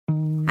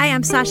Hi,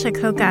 I'm Sasha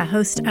Coca,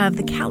 host of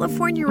the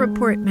California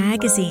Report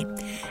magazine.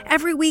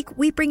 Every week,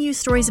 we bring you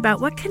stories about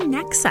what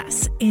connects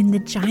us in the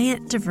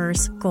giant,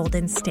 diverse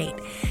Golden State.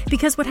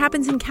 Because what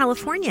happens in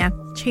California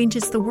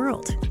changes the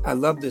world. I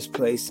love this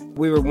place.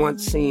 We were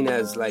once seen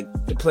as like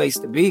the place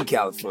to be,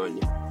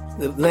 California.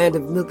 The land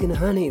of milk and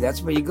honey.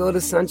 That's where you go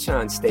to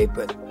Sunshine State,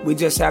 but we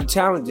just have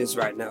challenges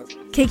right now.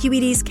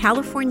 KQED's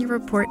California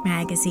Report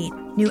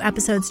magazine. New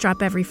episodes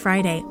drop every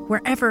Friday,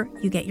 wherever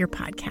you get your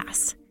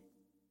podcasts.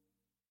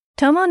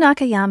 Tomo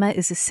Nakayama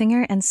is a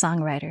singer and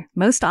songwriter,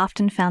 most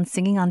often found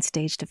singing on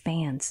stage to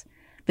fans.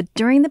 But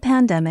during the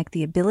pandemic,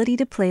 the ability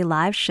to play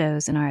live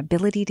shows and our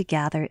ability to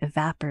gather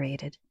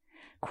evaporated.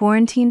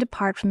 Quarantined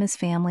apart from his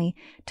family,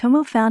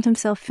 Tomo found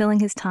himself filling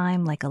his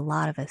time like a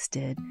lot of us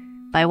did,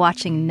 by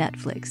watching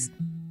Netflix.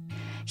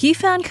 He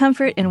found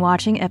comfort in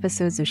watching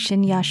episodes of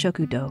Shinya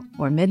Shokudo,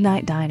 or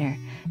Midnight Diner,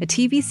 a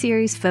TV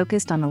series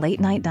focused on a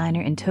late-night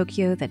diner in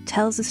Tokyo that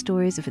tells the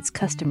stories of its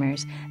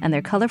customers and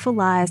their colorful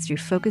lives through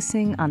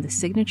focusing on the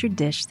signature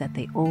dish that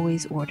they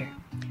always order.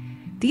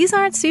 These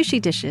aren't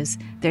sushi dishes,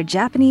 they're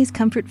Japanese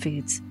comfort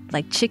foods,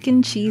 like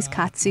chicken cheese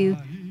katsu,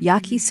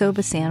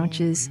 yakisoba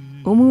sandwiches,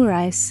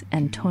 omurice,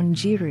 and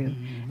tonjiru,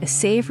 a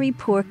savory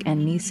pork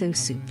and miso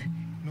soup.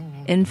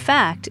 In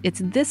fact,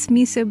 it's this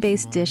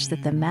miso-based dish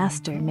that the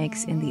master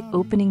makes in the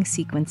opening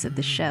sequence of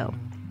the show.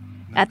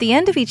 At the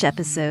end of each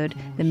episode,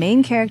 the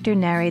main character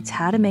narrates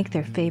how to make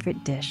their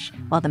favorite dish,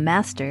 while the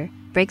master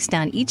breaks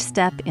down each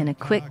step in a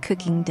quick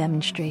cooking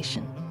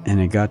demonstration. And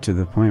it got to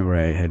the point where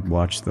I had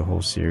watched the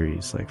whole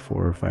series like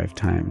 4 or 5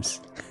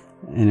 times.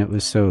 And it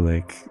was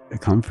so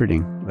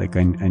comforting. Like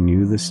I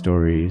knew the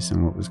stories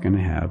and what was going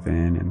to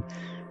happen.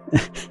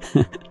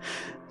 And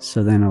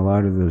so then a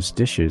lot of those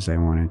dishes I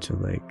wanted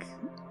to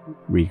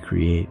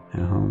recreate at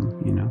home,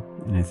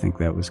 and I think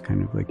that was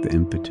kind of the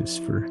impetus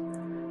for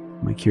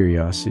my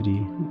curiosity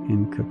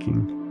in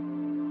cooking.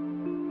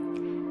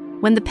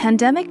 When the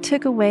pandemic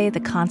took away the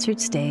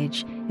concert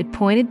stage, it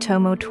pointed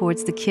Tomo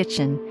towards the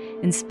kitchen,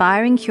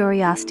 inspiring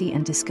curiosity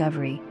and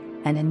discovery,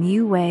 and a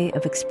new way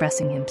of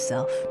expressing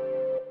himself.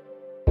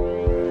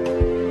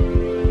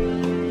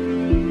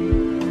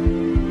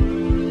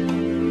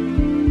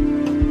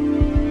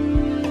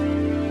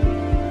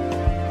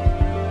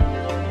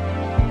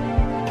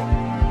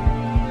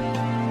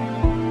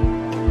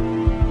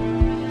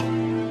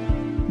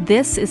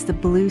 This is The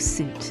Blue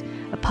Suit,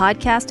 a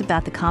podcast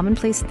about the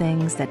commonplace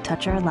things that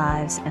touch our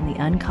lives and the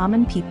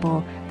uncommon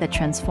people that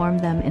transform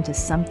them into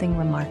something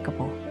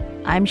remarkable.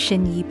 I'm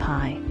Shin-Yi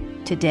Pai.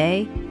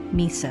 Today,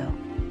 Miso.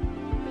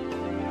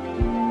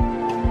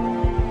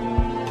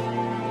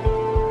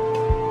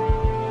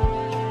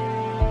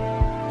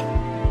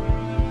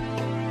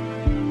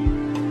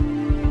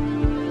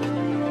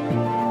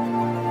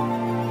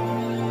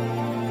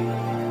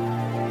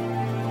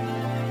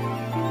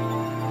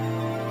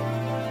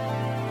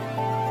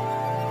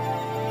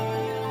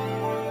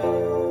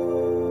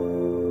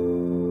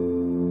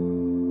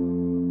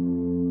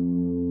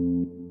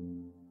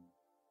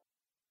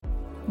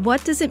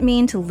 What does it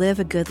mean to live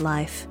a good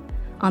life?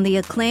 On the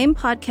acclaimed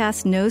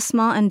podcast No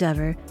Small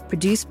Endeavor,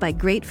 produced by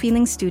Great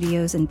Feeling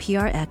Studios and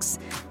PRX,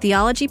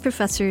 theology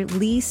professor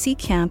Lee C.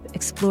 Camp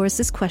explores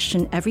this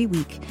question every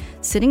week,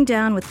 sitting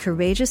down with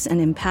courageous and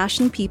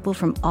impassioned people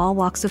from all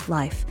walks of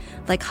life,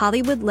 like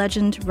Hollywood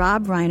legend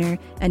Rob Reiner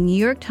and New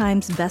York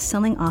Times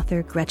bestselling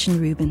author Gretchen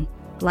Rubin.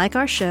 Like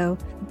our show,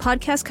 the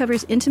podcast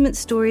covers intimate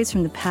stories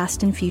from the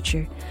past and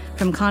future,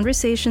 from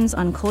conversations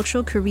on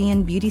cultural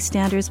Korean beauty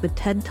standards with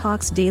TED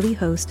Talks daily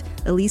host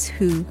Elise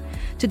Hu,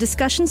 to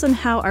discussions on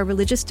how our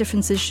religious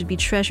differences should be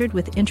treasured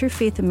with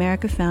Interfaith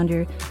America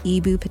founder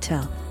Eboo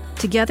Patel.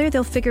 Together,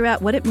 they'll figure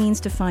out what it means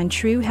to find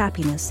true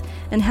happiness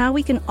and how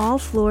we can all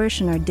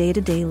flourish in our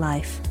day-to-day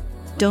life.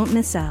 Don't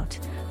miss out.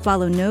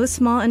 Follow No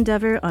Small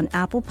Endeavor on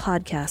Apple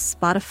Podcasts,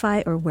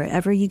 Spotify, or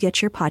wherever you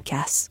get your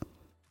podcasts.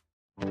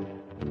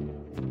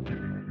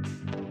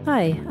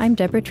 Hi, I'm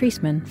Deborah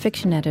Treisman,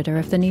 fiction editor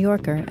of The New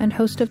Yorker and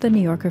host of the New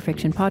Yorker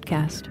Fiction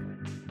Podcast.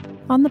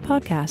 On the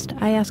podcast,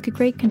 I ask a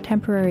great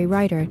contemporary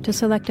writer to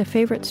select a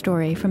favorite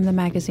story from the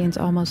magazine's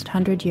almost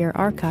 100-year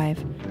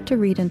archive to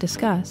read and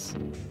discuss.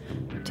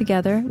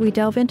 Together, we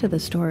delve into the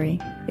story,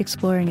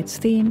 exploring its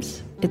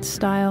themes, its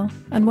style,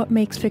 and what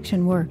makes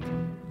fiction work.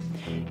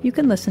 You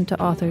can listen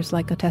to authors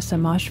like Otessa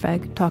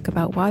Moshfegh talk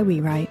about why we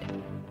write.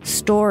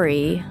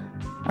 Story,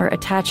 or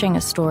attaching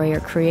a story or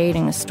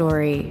creating a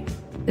story,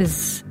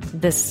 is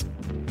this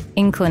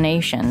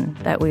inclination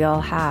that we all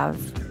have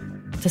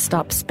to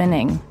stop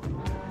spinning.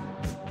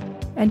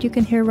 And you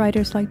can hear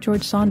writers like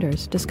George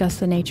Saunders discuss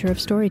the nature of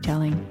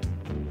storytelling.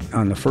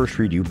 On the first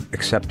read, you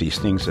accept these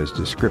things as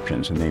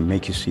descriptions and they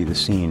make you see the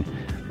scene,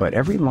 but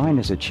every line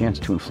is a chance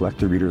to inflect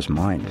the reader's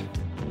mind.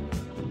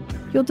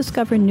 You'll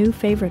discover new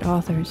favorite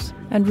authors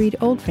and read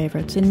old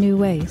favorites in new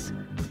ways.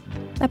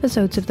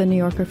 Episodes of the New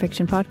Yorker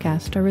Fiction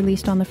Podcast are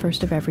released on the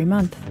first of every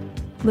month.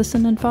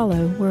 Listen and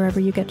follow wherever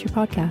you get your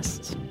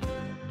podcasts.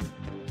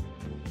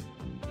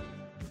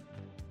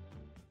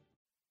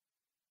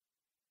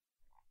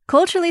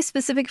 Culturally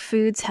specific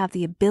foods have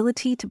the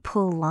ability to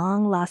pull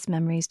long-lost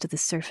memories to the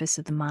surface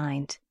of the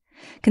mind.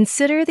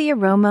 Consider the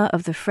aroma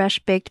of the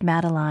fresh-baked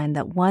madeleine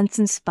that once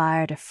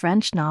inspired a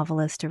French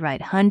novelist to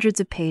write hundreds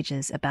of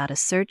pages about a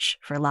search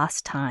for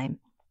lost time.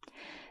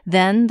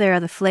 Then there are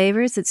the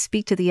flavors that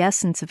speak to the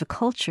essence of a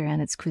culture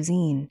and its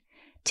cuisine.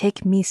 Take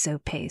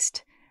miso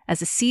paste.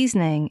 As a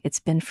seasoning, it's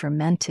been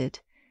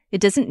fermented.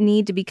 It doesn't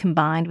need to be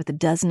combined with a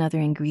dozen other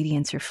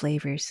ingredients or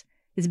flavors.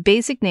 Its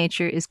basic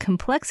nature is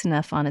complex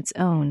enough on its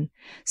own,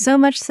 so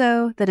much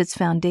so that it's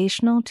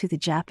foundational to the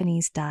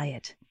Japanese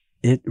diet.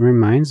 It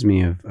reminds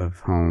me of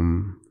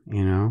home,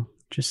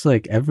 just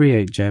like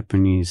every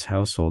Japanese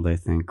household, I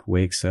think,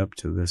 wakes up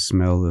to the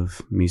smell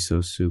of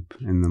miso soup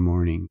in the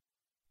morning.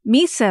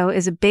 Miso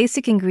is a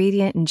basic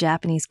ingredient in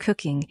Japanese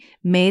cooking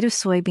made of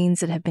soybeans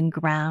that have been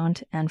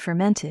ground and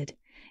fermented.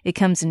 It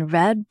comes in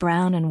red,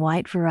 brown, and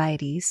white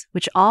varieties,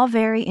 which all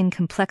vary in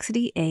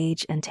complexity,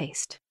 age, and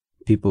taste.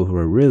 People who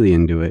are really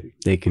into it,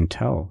 they can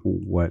tell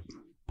what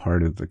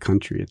part of the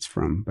country it's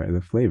from by the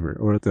flavor,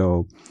 or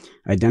they'll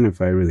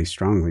identify really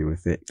strongly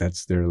with it.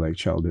 That's their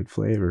childhood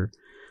flavor.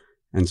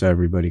 And so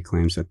everybody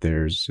claims that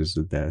theirs is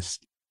the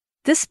best.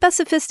 This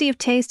specificity of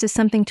taste is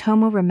something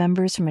Tomo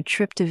remembers from a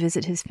trip to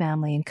visit his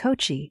family in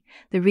Kochi,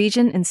 the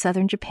region in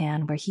southern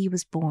Japan where he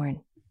was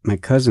born. My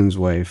cousin's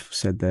wife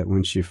said that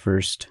when she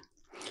first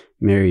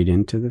married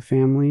into the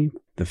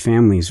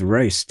family's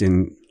rice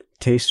didn't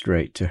taste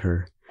right to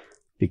her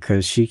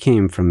because she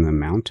came from the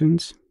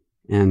mountains,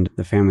 and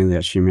the family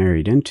that she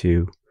married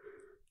into,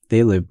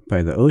 they lived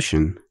by the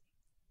ocean.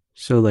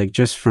 So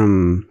just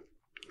from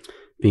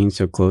being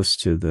so close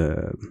to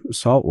the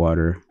salt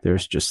water,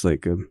 there's just a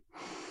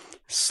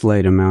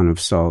slight amount of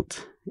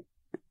salt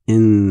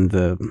in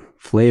the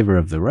flavor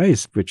of the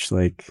rice, which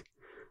I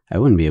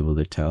wouldn't be able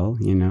to tell,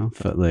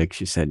 but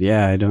she said,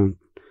 it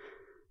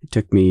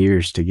took me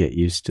years to get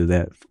used to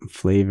that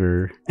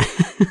flavor.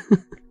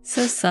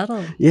 So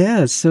subtle.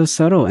 Yeah, it's so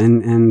subtle.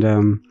 And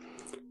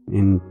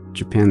in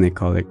Japan they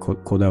call it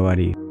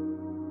kodawari.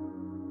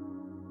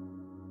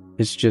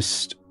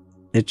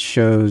 It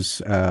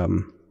shows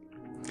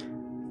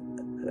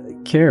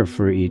care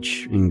for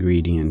each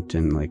ingredient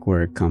and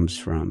where it comes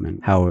from and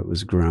how it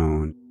was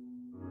grown.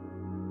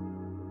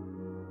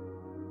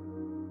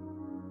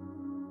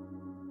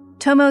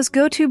 Tomo's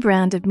go-to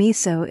brand of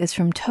miso is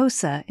from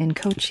Tosa in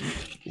Kochi.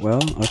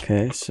 Well,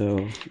 okay,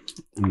 so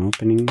I'm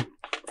opening.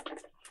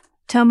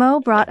 Tomo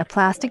brought a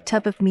plastic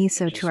tub of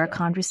miso to our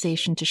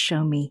conversation to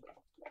show me.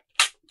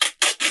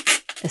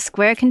 A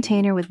square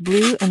container with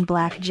blue and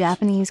black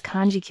Japanese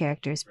kanji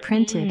characters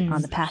printed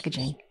on the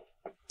packaging.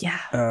 Yeah.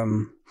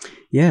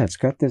 Yeah, it's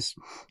got this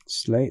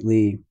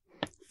slightly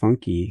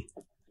funky,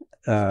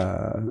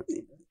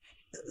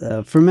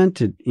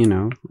 fermented,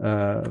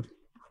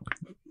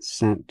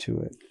 scent to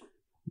it.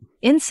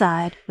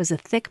 Inside was a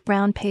thick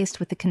brown paste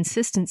with the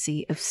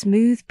consistency of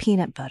smooth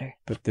peanut butter.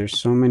 But there's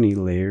so many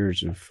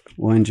layers of...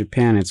 Well, in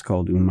Japan, it's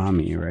called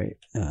umami, right?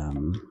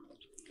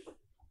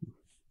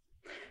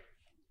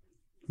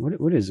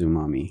 What is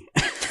umami?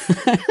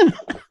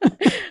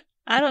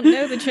 I don't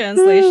know the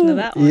translation of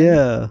that one.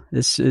 Yeah,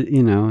 it's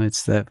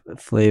it's that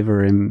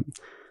flavor, and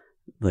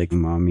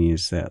umami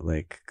is that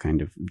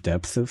kind of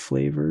depth of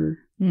flavor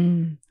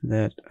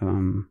that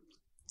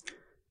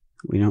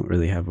we don't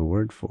really have a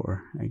word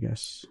for, I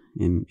guess,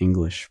 in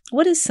English.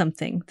 What is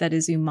something that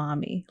is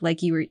umami?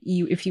 If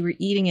you were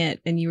eating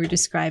it and you were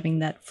describing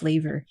that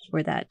flavor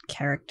or that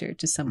character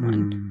to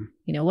someone,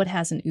 what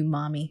has an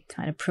umami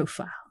kind of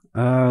profile?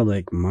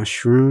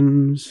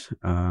 Mushrooms,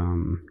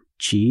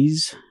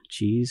 cheese.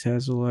 Cheese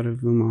has a lot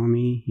of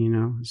umami,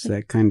 It's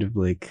that kind of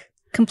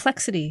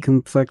complexity,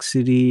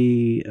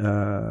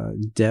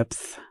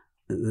 depth,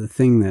 the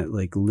thing that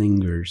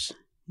lingers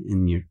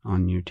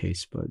on your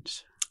taste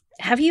buds.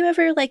 Have you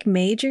ever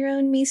made your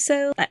own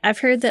miso? I've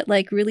heard that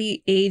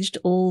really aged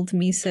old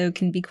miso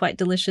can be quite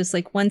delicious.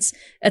 Once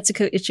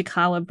Etsuko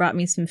Ichikawa brought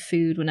me some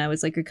food when I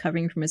was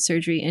recovering from a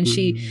surgery, and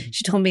she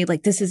told me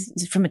this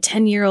is from a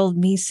 10-year-old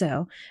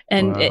miso,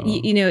 and wow.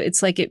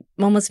 It's it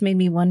almost made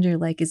me wonder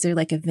is there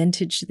a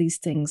vintage to these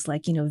things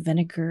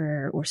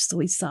vinegar or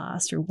soy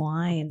sauce or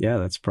wine? Yeah,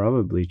 that's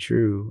probably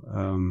true.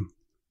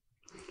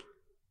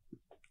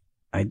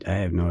 I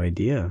have no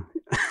idea.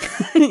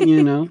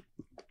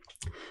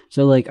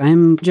 So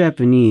I'm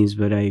Japanese,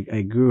 but I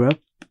grew up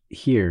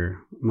here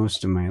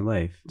most of my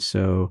life.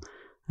 So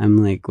I'm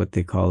what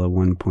they call a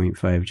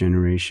 1.5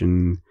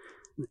 generation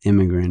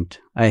immigrant.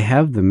 I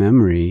have the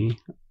memory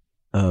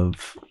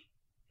of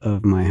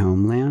my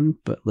homeland,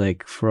 but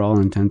for all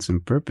intents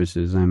and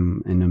purposes,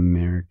 I'm an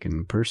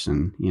American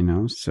person,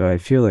 So I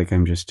feel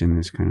I'm just in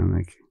this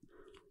kind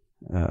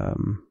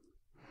of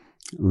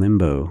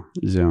limbo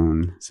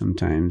zone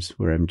sometimes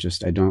where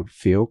I don't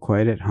feel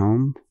quite at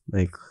home.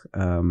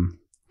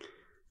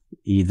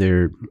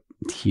 Either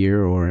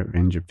here or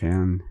in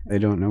Japan. I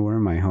don't know where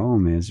my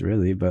home is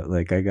really, but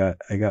I got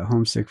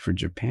homesick for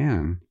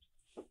Japan.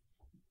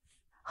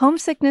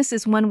 Homesickness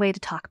is one way to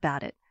talk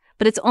about it,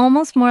 but it's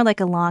almost more like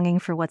a longing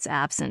for what's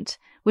absent,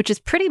 which is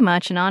pretty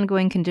much an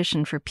ongoing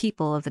condition for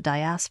people of the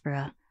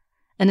diaspora.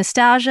 A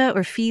nostalgia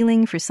or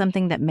feeling for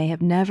something that may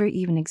have never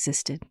even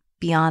existed,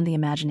 beyond the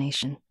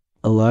imagination.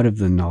 A lot of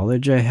the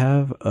knowledge I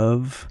have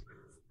of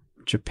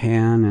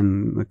Japan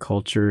and the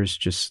culture is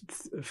just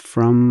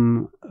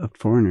from a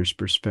foreigner's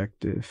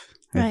perspective,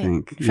 I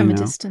think. From a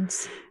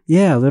distance.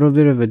 Yeah, a little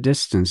bit of a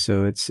distance.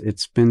 So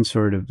it's been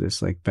sort of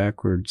this like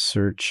backward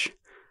search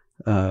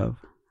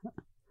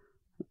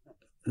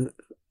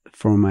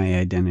for my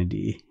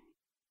identity.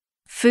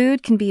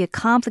 Food can be a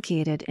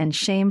complicated and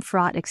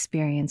shame-fraught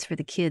experience for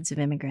the kids of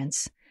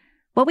immigrants.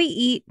 What we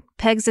eat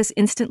pegs us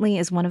instantly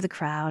as one of the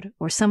crowd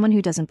or someone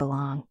who doesn't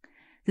belong.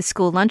 The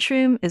school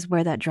lunchroom is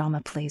where that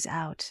drama plays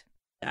out.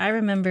 I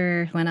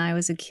remember when I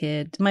was a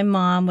kid, my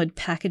mom would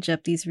package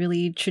up these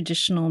really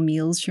traditional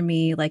meals for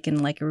me, like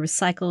in like a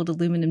recycled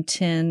aluminum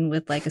tin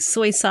with like a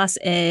soy sauce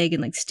egg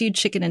and like stewed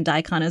chicken and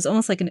daikon. It was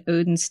almost like an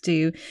Odin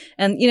stew.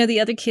 And, you know, the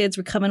other kids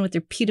were coming with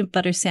their peanut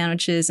butter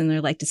sandwiches and their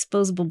like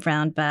disposable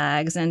brown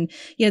bags. And,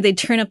 you know, they'd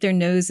turn up their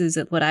noses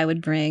at what I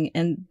would bring.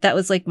 And that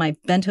was like my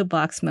bento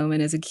box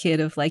moment as a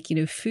kid of like, you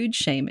know, food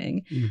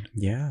shaming.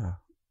 Yeah.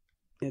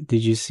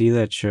 Did you see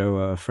that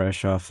show,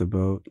 Fresh Off the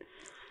Boat?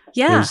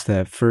 Yeah. There's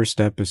that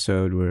first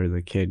episode where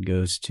the kid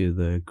goes to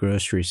the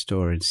grocery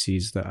store and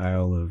sees the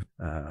aisle of,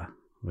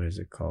 what is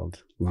it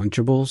called?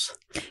 Lunchables.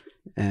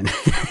 And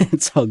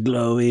it's all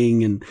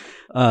glowing. And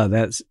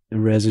that's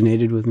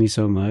resonated with me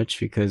so much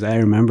because I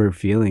remember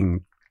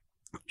feeling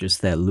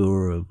just that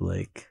lure of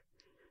like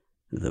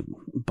the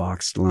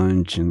boxed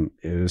lunch. And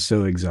it was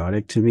so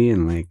exotic to me.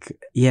 And like,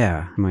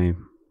 yeah, my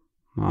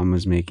mom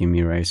was making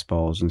me rice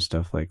balls and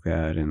stuff like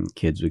that, and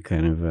kids would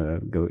kind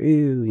of go,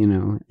 ew, you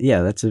know.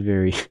 Yeah, that's a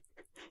very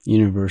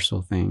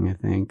universal thing, I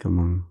think,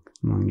 among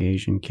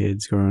Asian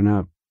kids growing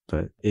up.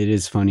 But it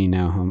is funny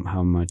now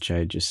how much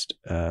I just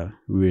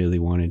really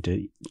wanted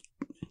to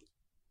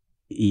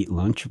eat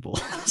Lunchables.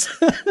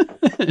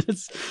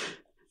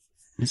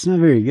 It's not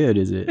very good,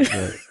 is it?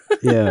 But,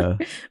 yeah.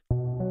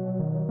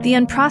 The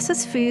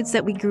unprocessed foods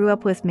that we grew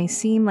up with may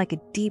seem like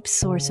a deep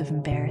source of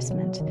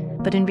embarrassment,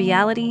 but in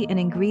reality, an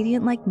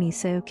ingredient like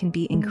miso can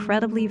be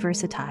incredibly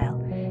versatile.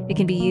 It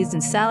can be used in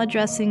salad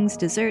dressings,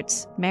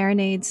 desserts,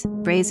 marinades,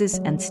 braises,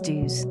 and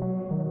stews.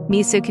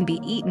 Miso can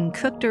be eaten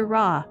cooked or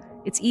raw.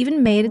 It's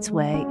even made its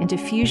way into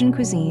fusion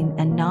cuisine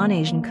and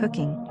non-Asian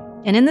cooking.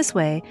 And in this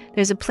way,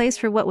 there's a place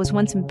for what was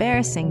once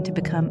embarrassing to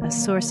become a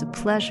source of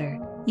pleasure,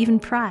 even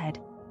pride.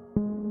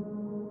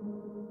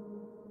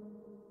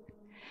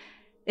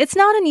 It's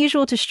not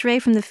unusual to stray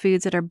from the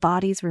foods that our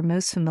bodies were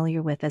most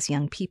familiar with as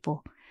young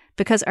people,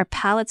 because our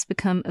palates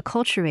become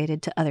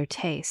acculturated to other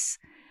tastes.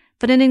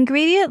 But an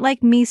ingredient like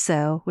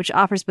miso, which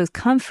offers both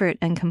comfort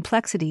and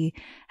complexity,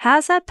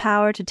 has that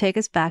power to take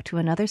us back to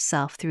another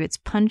self through its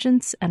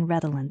pungence and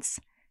redolence.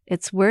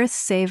 It's worth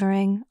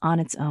savoring on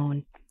its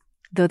own,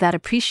 though that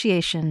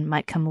appreciation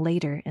might come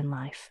later in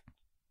life.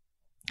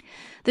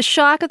 The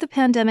shock of the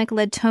pandemic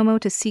led Tomo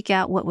to seek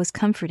out what was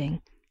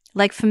comforting,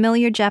 like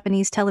familiar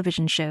Japanese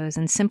television shows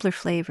and simpler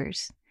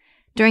flavors.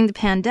 During the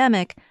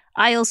pandemic,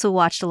 I also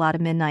watched a lot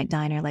of Midnight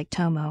Diner like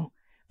Tomo,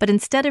 but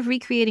instead of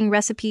recreating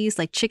recipes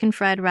like chicken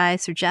fried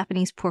rice or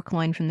Japanese pork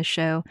loin from the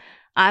show,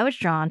 I was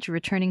drawn to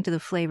returning to the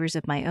flavors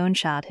of my own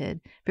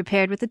childhood,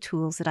 prepared with the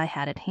tools that I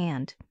had at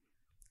hand.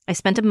 I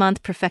spent a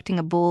month perfecting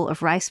a bowl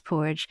of rice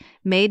porridge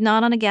made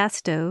not on a gas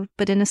stove,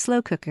 but in a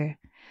slow cooker.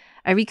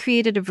 I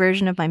recreated a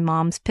version of my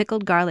mom's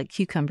pickled garlic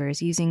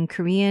cucumbers using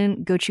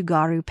Korean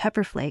gochugaru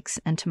pepper flakes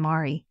and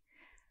tamari.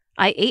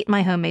 I ate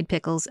my homemade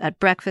pickles at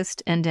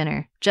breakfast and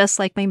dinner, just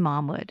like my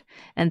mom would,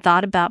 and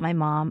thought about my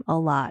mom a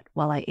lot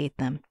while I ate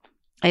them.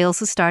 I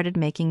also started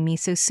making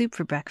miso soup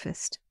for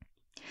breakfast.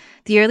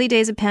 The early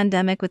days of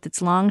pandemic, with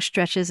its long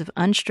stretches of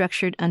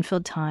unstructured,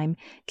 unfilled time,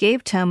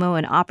 gave Tomo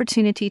an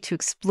opportunity to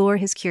explore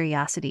his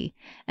curiosity,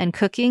 and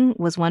cooking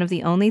was one of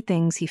the only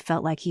things he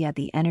felt like he had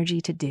the energy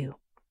to do.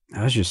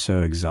 I was just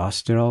so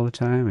exhausted all the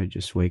time. I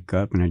just wake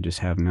up and I just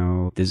have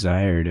no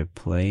desire to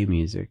play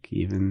music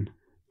even.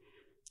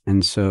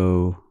 And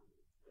so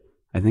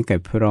I think I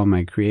put all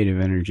my creative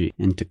energy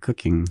into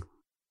cooking.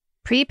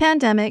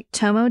 Pre-pandemic,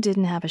 Tomo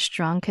didn't have a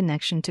strong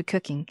connection to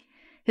cooking.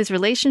 His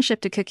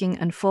relationship to cooking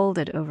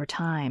unfolded over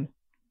time.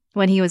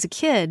 When he was a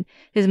kid,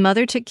 his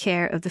mother took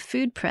care of the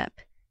food prep.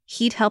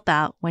 He'd help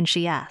out when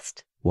she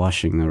asked.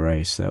 Washing the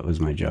rice, that was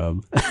my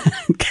job.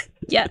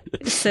 Yeah,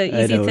 it's an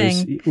easy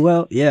thing.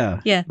 Well, yeah.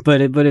 Yeah. But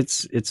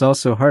it's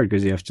also hard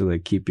because you have to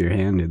like keep your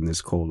hand in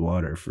this cold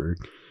water for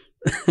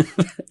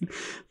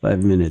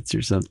 5 minutes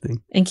or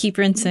something. And keep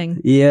rinsing.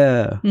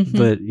 Yeah. Mm-hmm.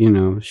 But you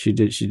know, she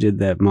did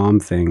that mom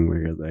thing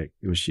where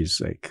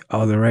she's like,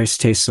 oh, the rice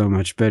tastes so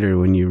much better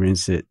when you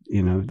rinse it,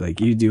 you know, like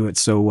you do it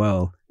so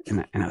well.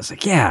 And I was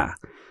like, yeah,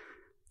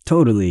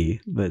 totally.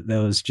 But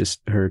that was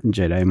just her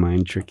Jedi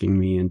mind tricking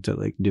me into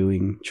like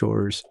doing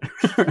chores.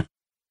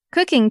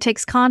 Cooking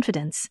takes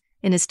confidence.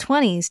 In his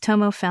 20s,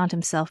 Tomo found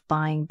himself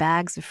buying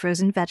bags of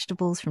frozen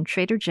vegetables from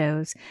Trader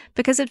Joe's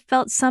because it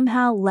felt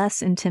somehow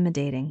less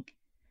intimidating.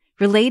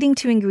 Relating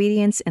to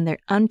ingredients in their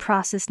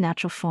unprocessed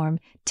natural form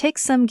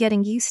takes some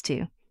getting used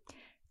to.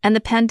 And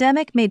the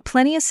pandemic made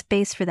plenty of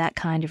space for that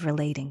kind of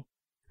relating.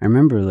 I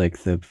remember like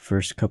the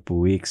first couple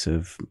weeks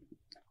of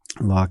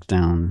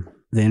lockdown,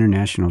 the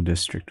International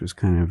District was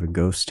kind of a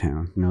ghost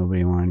town.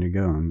 Nobody wanted to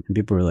go. And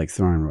people were like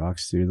throwing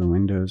rocks through the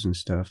windows and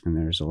stuff. And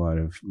there's a lot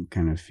of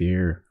kind of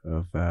fear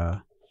of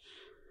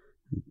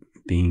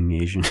being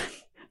Asian,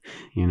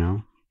 you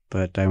know.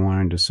 But I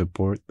wanted to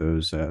support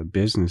those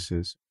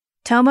businesses.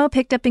 Tomo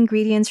picked up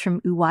ingredients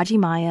from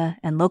Uwajimaya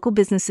and local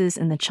businesses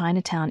in the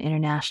Chinatown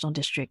International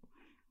District.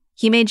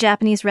 He made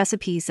Japanese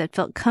recipes that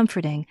felt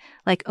comforting,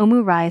 like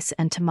omu rice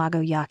and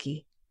tamago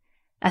yaki.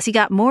 As he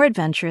got more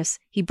adventurous,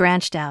 he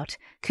branched out,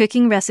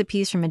 cooking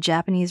recipes from a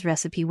Japanese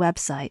recipe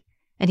website,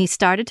 and he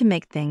started to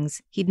make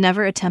things he'd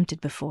never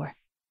attempted before.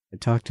 I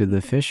talked to the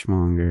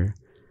fishmonger,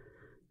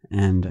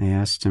 and I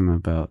asked him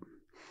about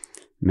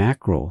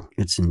mackerel.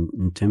 It's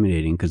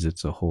intimidating because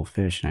it's a whole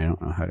fish, and I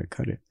don't know how to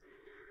cut it.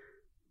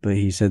 But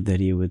he said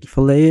that he would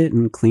fillet it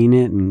and clean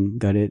it and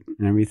gut it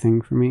and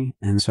everything for me.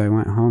 And so I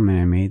went home and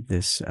I made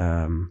this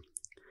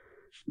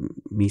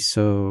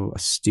miso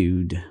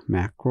stewed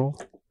mackerel,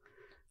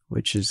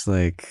 which is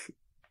like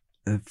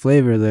a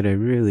flavor that I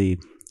really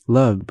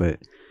love, but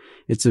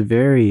it's a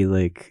very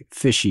like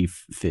fishy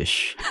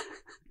fish.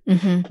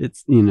 Mm-hmm.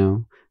 It's, you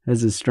know,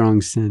 has a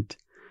strong scent.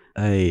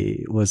 I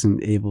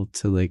wasn't able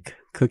to like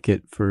cook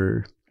it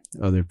for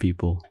other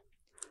people.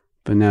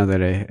 But now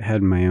that I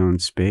had my own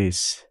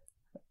space,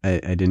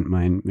 I didn't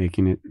mind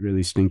making it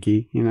really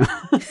stinky, you know.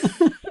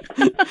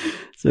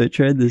 So I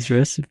tried this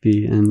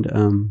recipe,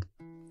 and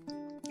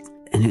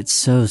it's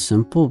so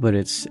simple, but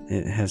it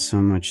has so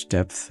much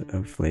depth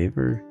of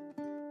flavor.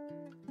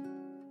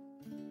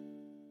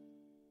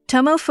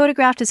 Tomo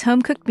photographed his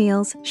home-cooked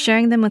meals,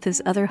 sharing them with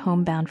his other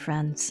homebound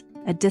friends.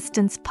 A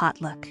distance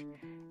potluck.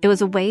 It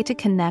was a way to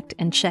connect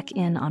and check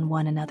in on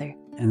one another.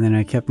 And then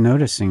I kept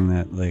noticing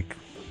that, like,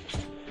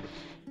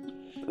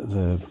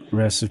 the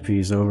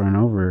recipes over and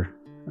over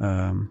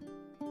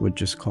would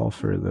just call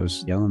for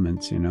those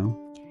elements, you know?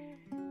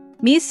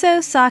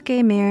 Miso,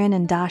 sake, mirin,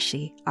 and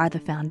dashi are the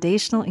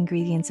foundational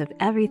ingredients of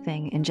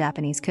everything in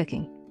Japanese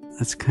cooking.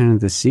 That's kind of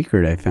the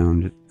secret I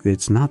found.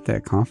 It's not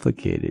that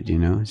complicated, you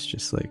know? It's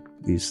just like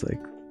these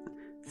like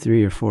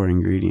 3 or 4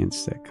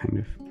 ingredients that kind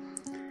of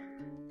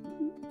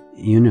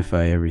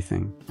unify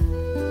everything.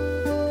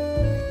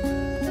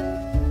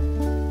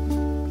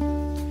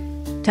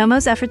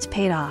 Tomo's efforts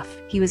paid off.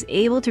 He was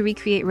able to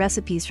recreate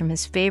recipes from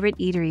his favorite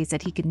eateries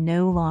that he could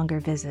no longer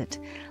visit,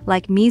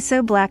 like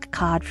Miso Black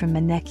Cod from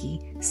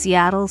Maneki,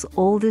 Seattle's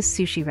oldest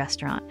sushi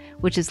restaurant,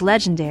 which is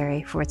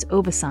legendary for its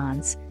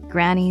obasans,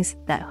 grannies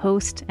that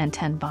host and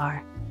tend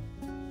bar.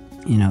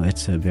 You know,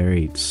 it's a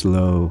very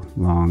slow,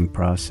 long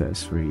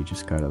process where you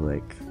just gotta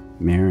like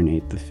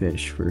marinate the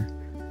fish for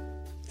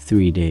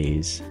 3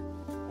 days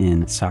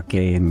in sake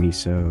and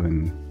miso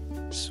and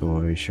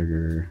soy,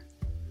 sugar.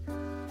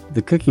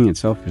 The cooking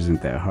itself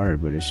isn't that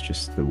hard, but it's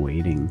just the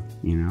waiting,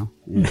 you know,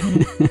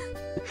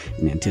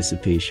 and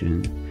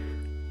anticipation.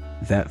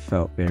 That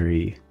felt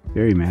very,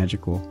 very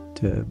magical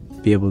to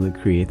be able to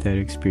create that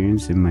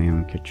experience in my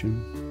own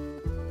kitchen.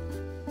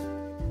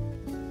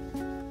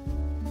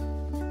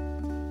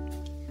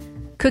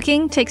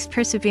 Cooking takes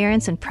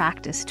perseverance and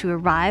practice to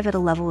arrive at a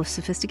level of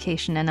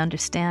sophistication and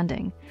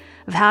understanding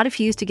of how to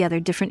fuse together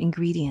different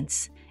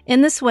ingredients.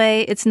 In this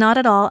way, it's not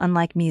at all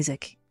unlike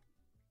music.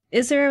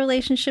 Is there a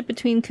relationship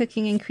between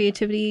cooking and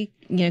creativity,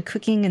 you know,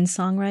 cooking and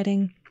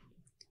songwriting?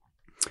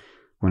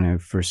 When I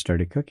first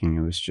started cooking,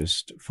 it was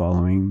just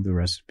following the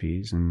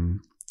recipes and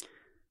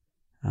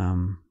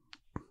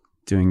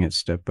doing it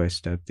step by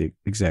step,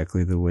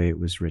 exactly the way it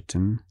was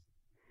written.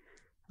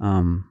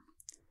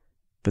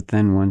 But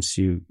then once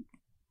you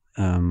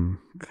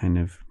kind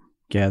of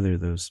gain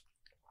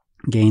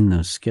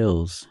those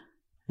skills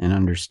and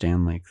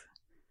understand like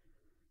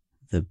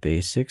the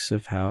basics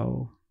of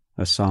how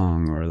a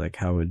song or like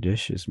how a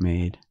dish is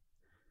made,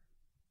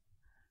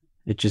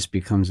 it just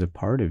becomes a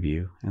part of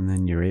you, and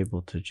then you're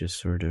able to just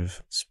sort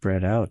of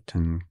spread out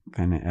and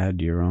kind of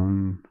add your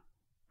own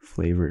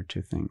flavor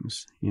to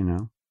things, you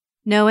know?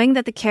 Knowing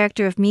that the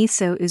character of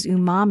miso is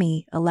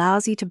umami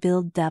allows you to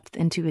build depth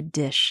into a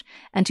dish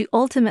and to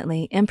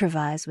ultimately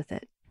improvise with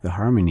it. The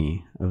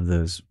harmony of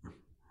those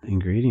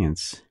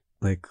ingredients,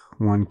 like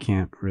one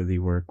can't really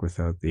work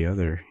without the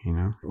other, you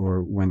know?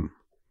 Or when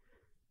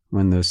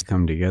those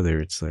come together,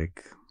 it's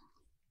like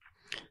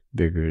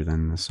bigger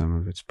than the sum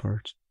of its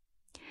parts.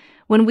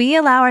 When we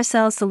allow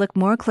ourselves to look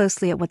more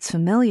closely at what's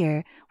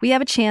familiar, we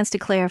have a chance to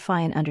clarify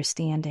an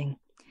understanding.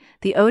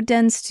 The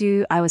oden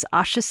stew I was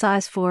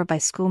ostracized for by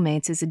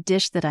schoolmates is a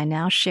dish that I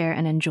now share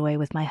and enjoy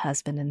with my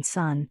husband and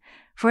son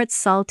for its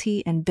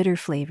salty and bitter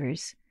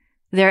flavors.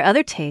 There are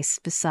other tastes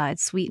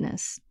besides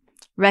sweetness.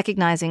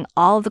 Recognizing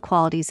all of the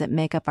qualities that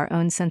make up our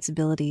own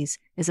sensibilities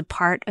is a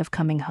part of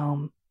coming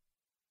home.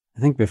 I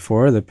think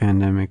before the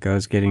pandemic, I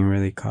was getting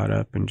really caught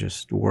up in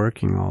just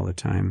working all the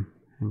time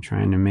and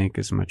trying to make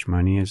as much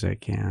money as I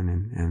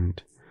can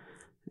and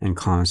and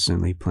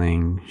constantly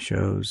playing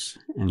shows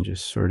and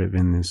just sort of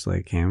in this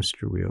like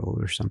hamster wheel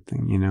or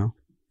something, you know?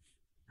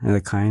 And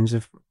the kinds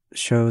of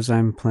shows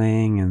I'm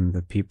playing and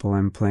the people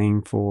I'm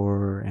playing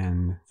for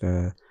and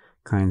the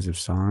kinds of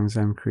songs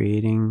I'm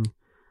creating,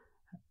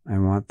 I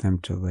want them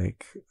to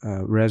like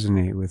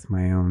resonate with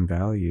my own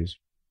values.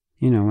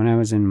 You know, when I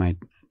was in my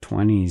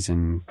 20s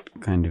and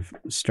kind of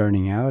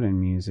starting out in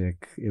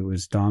music, it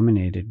was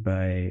dominated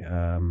by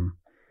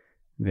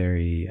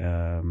very,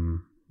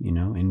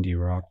 indie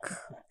rock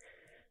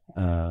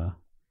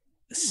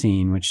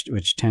scene,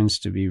 which tends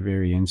to be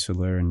very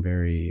insular and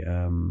very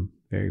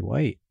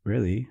white,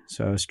 really.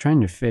 So I was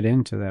trying to fit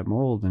into that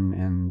mold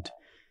and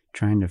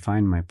trying to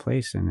find my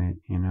place in it,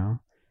 you know.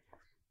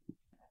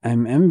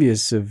 I'm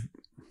envious of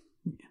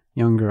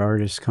younger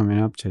artists coming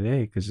up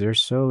today because they're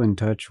so in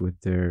touch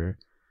with their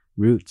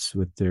roots,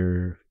 with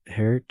their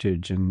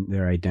heritage and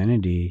their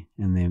identity,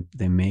 and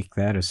they make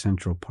that a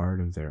central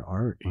part of their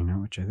art, you know,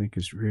 which I think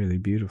is really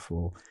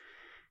beautiful.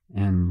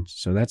 And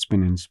so that's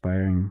been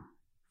inspiring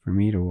for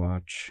me to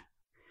watch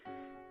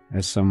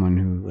as someone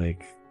who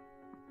like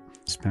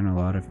spent a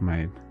lot of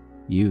my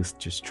youth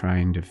just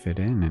trying to fit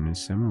in and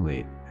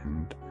assimilate,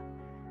 and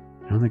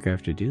I don't think I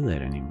have to do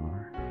that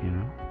anymore, you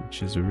know,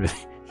 which is a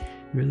really,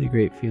 really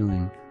great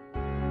feeling.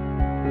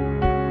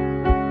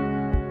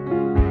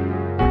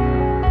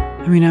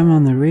 I mean, I'm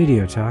on the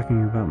radio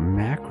talking about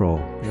mackerel.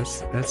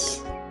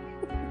 That's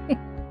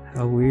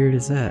how weird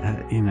is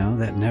that? You know,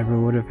 that never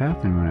would have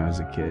happened when I was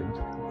a kid.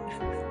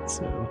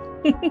 So,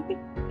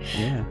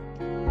 yeah.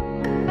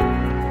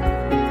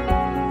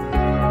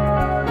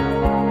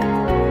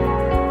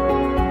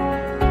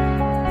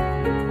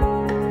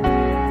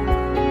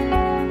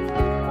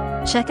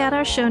 Check out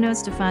our show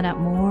notes to find out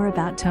more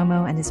about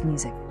Tomo and his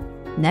music.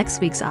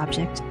 Next week's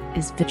object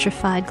is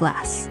vitrified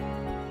glass.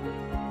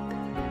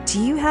 Do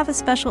you have a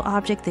special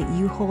object that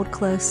you hold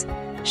close?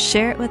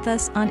 Share it with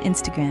us on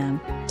Instagram.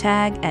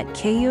 Tag at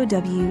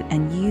KUOW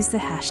and use the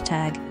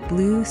hashtag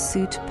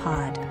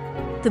BlueSuitPod.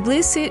 The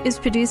Blue Suit is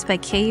produced by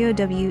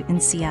KUOW in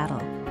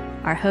Seattle.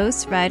 Our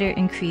host, writer,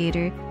 and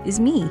creator is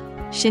me,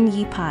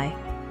 Shin-Yi Pai.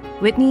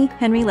 Whitney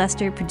Henry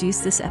Lester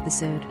produced this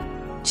episode.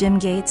 Jim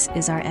Gates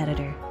is our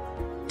editor.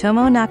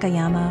 Tomo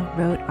Nakayama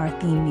wrote our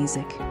theme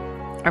music.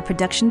 Our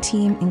production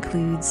team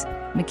includes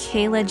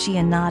Michaela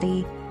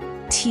Giannotti,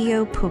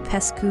 Tio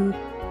Popescu,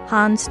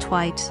 Hans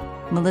Twite,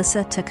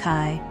 Melissa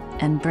Takai,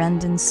 and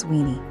Brendan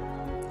Sweeney.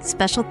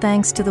 Special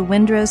thanks to the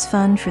Windrose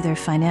Fund for their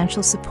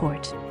financial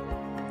support.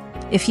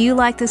 If you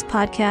like this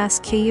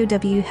podcast,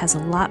 KUOW has a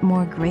lot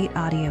more great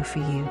audio for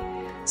you.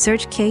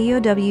 Search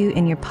KUOW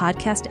in your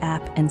podcast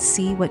app and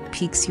see what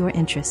piques your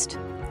interest.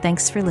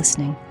 Thanks for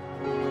listening.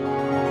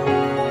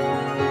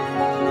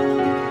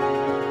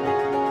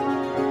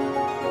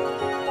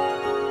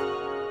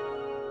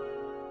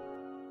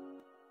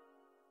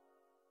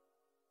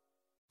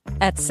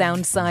 At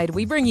Soundside,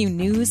 we bring you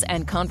news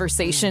and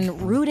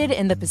conversation rooted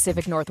in the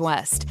Pacific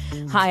Northwest.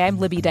 Hi, I'm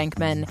Libby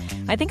Denkman.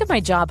 I think of my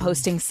job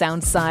hosting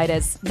Soundside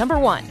as, number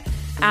one,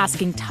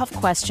 asking tough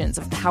questions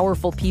of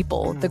powerful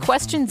people, the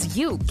questions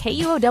you,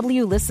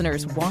 KUOW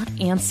listeners, want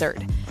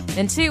answered.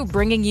 And two,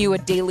 bringing you a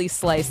daily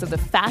slice of the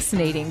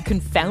fascinating,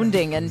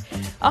 confounding, and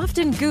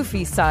often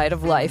goofy side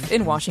of life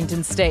in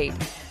Washington State.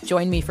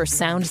 Join me for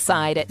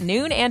Soundside at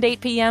noon and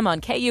 8 p.m.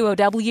 on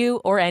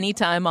KUOW or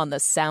anytime on the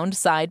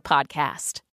Soundside podcast.